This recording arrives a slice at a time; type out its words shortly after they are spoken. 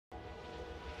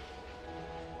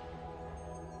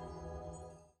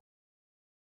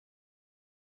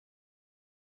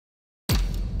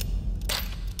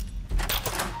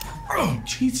Oh,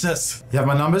 Jesus. You have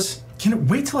my numbers? Can it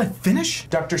wait till I finish?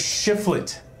 Dr.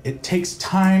 Shiflett, it takes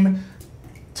time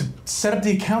to set up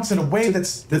the accounts in a way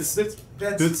that's...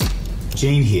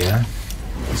 Gene here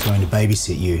is going to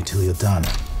babysit you till you're done.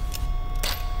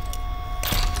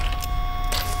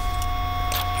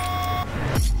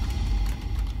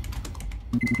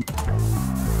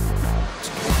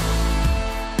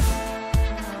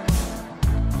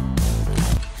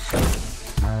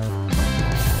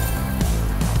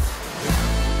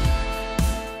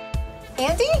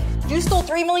 Andy? You stole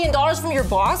 $3 million from your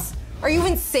boss? Are you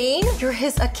insane? You're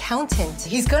his accountant.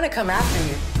 He's gonna come after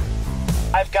you.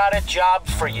 I've got a job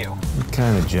for you. What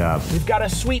kind of job? We've got a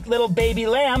sweet little baby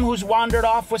lamb who's wandered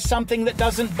off with something that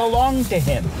doesn't belong to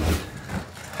him.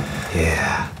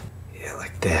 Yeah,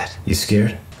 like that. You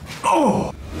scared?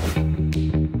 Oh!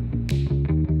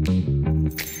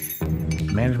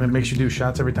 Management makes you do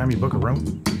shots every time you book a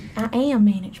room? I am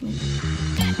management.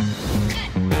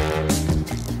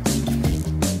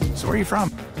 So where are you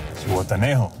from?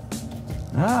 Guatanejo.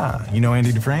 Ah, you know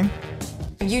Andy Dufresne?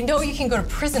 You know you can go to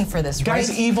prison for this, right?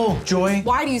 Guy's evil, Joy.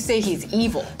 Why do you say he's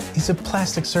evil? He's a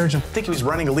plastic surgeon. I think he was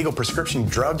running illegal prescription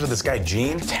drugs with this guy,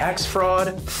 Gene. Tax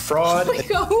fraud. Like,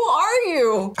 who are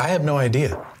you? I have no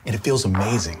idea, and it feels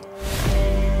amazing.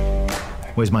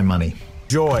 Where's my money?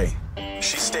 Joy.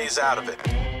 She stays out of it.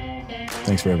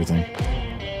 Thanks for everything.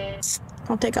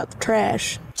 I'll take out the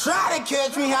trash. Try to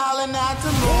catch me howling at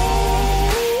the moon.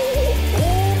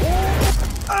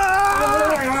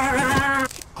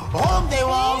 Hope they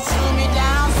won't shoot me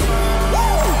down soon.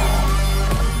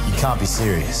 You can't be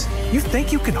serious. You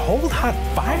think you can hold hot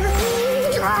fire?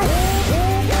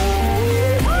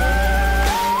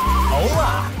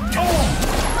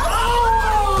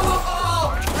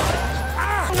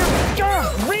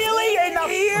 Really? In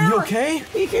here? You okay?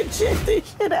 You can check this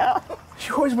shit out.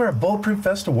 You always wear a bulletproof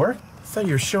vest to work? I thought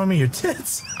you were showing me your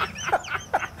tits. I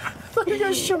thought you were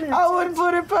gonna show me your tits. I wouldn't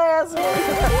put it past me.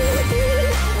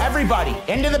 Everybody,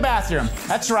 into the bathroom.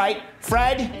 That's right.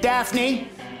 Fred, Daphne,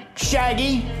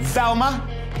 Shaggy, Velma.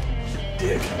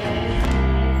 Dick.